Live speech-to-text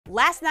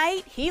Last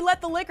night, he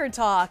let the liquor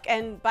talk,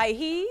 and by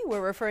he,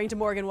 we're referring to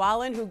Morgan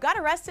Wallen, who got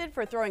arrested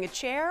for throwing a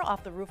chair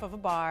off the roof of a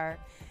bar.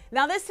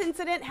 Now, this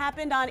incident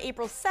happened on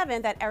April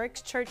 7th at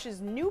Eric's Church's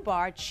new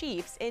bar,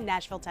 Chiefs, in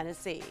Nashville,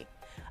 Tennessee.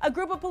 A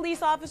group of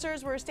police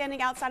officers were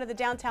standing outside of the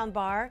downtown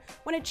bar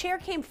when a chair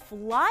came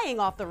flying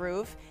off the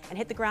roof and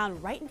hit the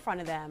ground right in front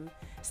of them.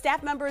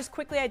 Staff members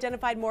quickly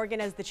identified Morgan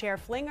as the chair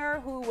flinger,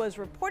 who was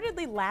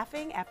reportedly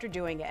laughing after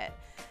doing it.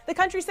 The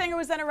country singer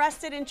was then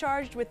arrested and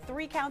charged with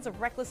 3 counts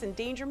of reckless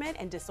endangerment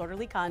and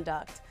disorderly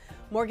conduct.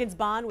 Morgan's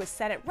bond was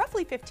set at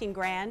roughly $15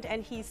 grand,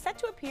 and he's set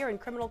to appear in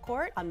criminal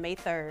court on May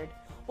 3rd.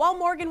 While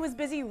Morgan was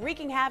busy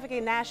wreaking havoc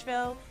in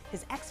Nashville,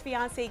 his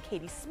ex-fiancée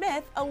Katie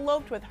Smith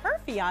eloped with her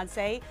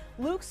fiancé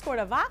Luke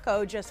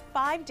Scordavaco just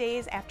 5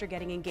 days after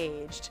getting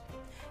engaged.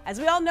 As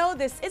we all know,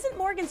 this isn't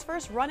Morgan's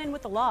first run-in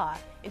with the law.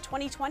 In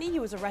 2020, he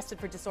was arrested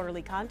for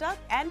disorderly conduct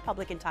and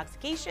public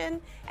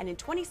intoxication, and in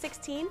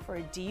 2016 for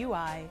a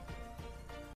DUI.